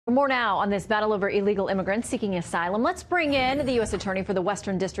More now on this battle over illegal immigrants seeking asylum. Let's bring in the U.S. Attorney for the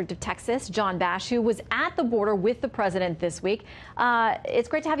Western District of Texas, John Bash, who was at the border with the president this week. It's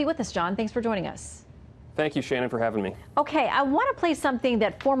great to have you with us, John. Thanks for joining us. Thank you, Shannon, for having me. Okay, I want to play something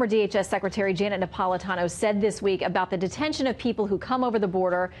that former DHS Secretary Janet Napolitano said this week about the detention of people who come over the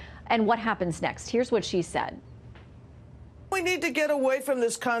border and what happens next. Here's what she said. We need to get away from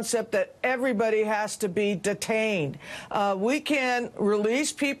this concept that everybody has to be detained. We can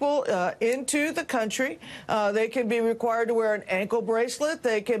release people into the country. They can be required to wear an ankle bracelet.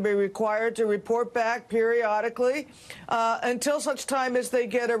 They can be required to report back periodically until such time as they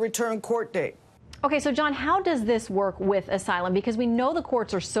get a return court date. Okay, so John, how does this work with asylum? Because we know the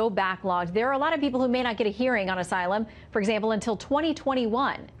courts are so backlogged. There are a lot of people who may not get a hearing on asylum, for example, until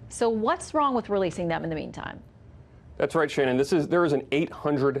 2021. So what's wrong with releasing them in the meantime? That's right, Shannon. There is an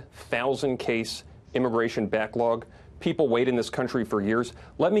 800,000 case immigration backlog. People wait in this country for years.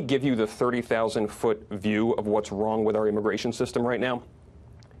 Let me give you the 30,000-foot view of what's wrong with our immigration system right now.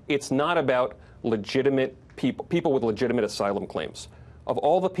 It's not about legitimate people with legitimate asylum claims. Of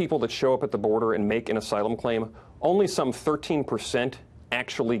all the people that show up at the border and make an asylum claim, only some 13%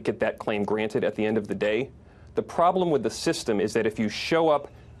 actually get that claim granted at the end of the day. The problem with the system is that if you show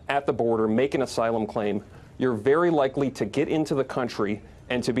up at the border, make an asylum claim, you're very likely to get into the country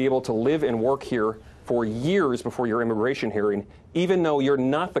and to be able to live and work here for years before your immigration hearing, even though you're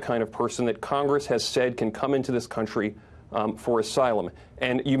not the kind of person that Congress has said can come into this country for asylum.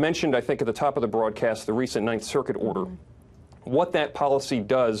 And you mentioned, I think, at the top of the broadcast, the recent Ninth Circuit order. What that policy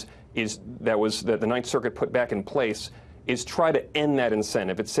does is that the Ninth Circuit put back in place is try to end that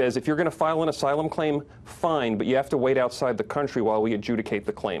incentive. It says if you're going to file an asylum claim, fine, but you have to wait outside the country while we adjudicate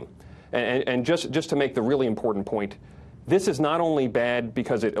the claim. And just to make the really important point, this is not only bad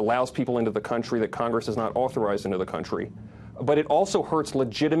because it allows people into the country that Congress has not authorized into the country, but it also hurts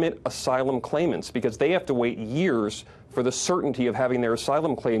legitimate asylum claimants because they have to wait years for the certainty of having their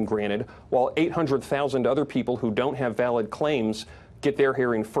asylum claim granted, while 800,000 other people who don't have valid claims get their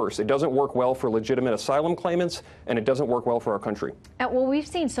hearing first. It doesn't work well for legitimate asylum claimants, and it doesn't work well for our country. Well, we've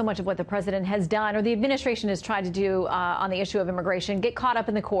seen so much of what the president has done, or the administration has tried to do on the issue of immigration, get caught up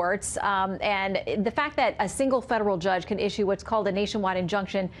in the courts. And the fact that a single federal judge can issue what's called a nationwide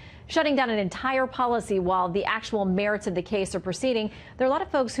injunction, shutting down an entire policy while the actual merits of the case are proceeding, there are a lot of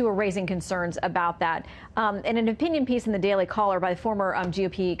folks who are raising concerns about that. In an opinion piece in the Daily Caller by former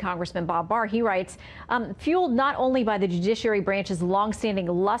GOP Congressman Bob Barr, he writes, fueled not only by the judiciary branch's longstanding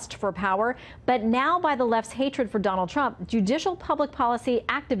lust for power, but now by the left's hatred for Donald Trump, judicial public policy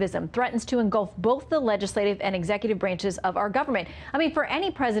activism threatens to engulf both the legislative and executive branches of our government. I mean, for any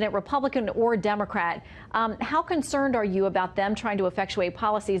president, Republican or Democrat, how concerned are you about them trying to effectuate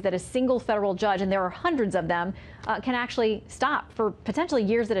policies that a single federal judge, and there are hundreds of them, can actually stop for potentially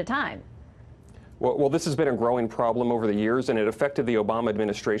years at a time? Well, this has been a growing problem over the years, and it affected the Obama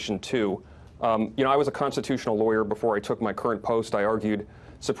administration, too. You know, I was a constitutional lawyer before I took my current post. I argued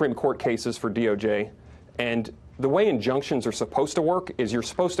Supreme Court cases for DOJ. And the way injunctions are supposed to work is you're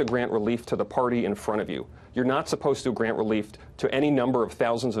supposed to grant relief to the party in front of you. You're not supposed to grant relief to any number of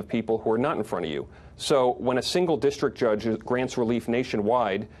thousands of people who are not in front of you. So when a single district judge grants relief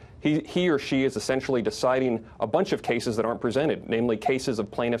nationwide, he or she is essentially deciding a bunch of cases that aren't presented, namely cases of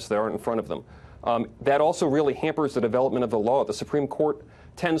plaintiffs that aren't in front of them. That also really hampers the development of the law. The Supreme Court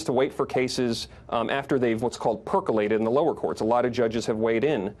tends to wait for cases after they've what's called percolated in the lower courts. A lot of judges have weighed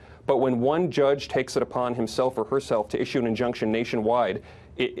in. But when one judge takes it upon himself or herself to issue an injunction nationwide,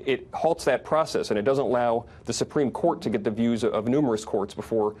 it halts that process, and it doesn't allow the Supreme Court to get the views of numerous courts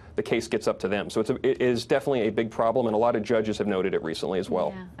before the case gets up to them. So it is definitely a big problem, and a lot of judges have noted it recently as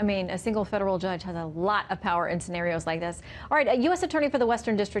well. Yeah. I mean, a single federal judge has a lot of power in scenarios like this. All right, U.S. Attorney for the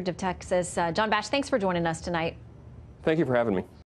Western District of Texas, John Bash, thanks for joining us tonight. Thank you for having me.